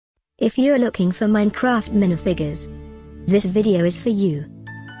If you're looking for Minecraft minifigures, this video is for you.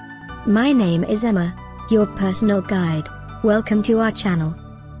 My name is Emma, your personal guide. Welcome to our channel.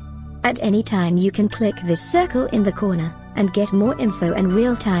 At any time you can click this circle in the corner, and get more info and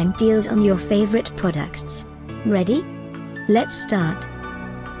real-time deals on your favorite products. Ready? Let's start.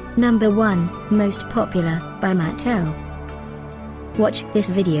 Number 1, Most Popular, by Mattel. Watch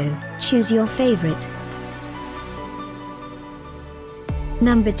this video, choose your favorite.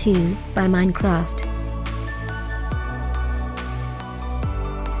 Number 2, by Minecraft.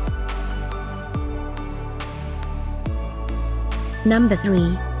 Number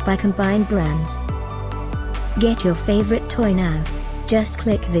 3, by Combined Brands. Get your favorite toy now. Just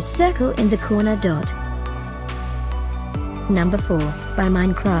click this circle in the corner dot. Number 4, by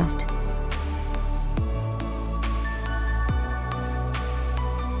Minecraft.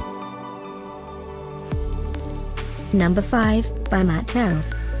 Number 5, by Mattel.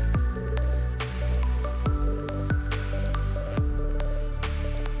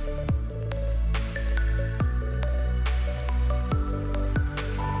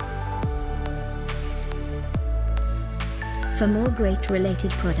 For more great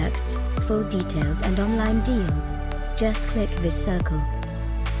related products, full details and online deals, just click this circle.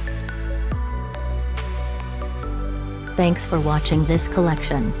 Thanks for watching this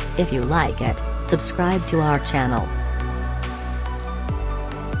collection. If you like it, subscribe to our channel.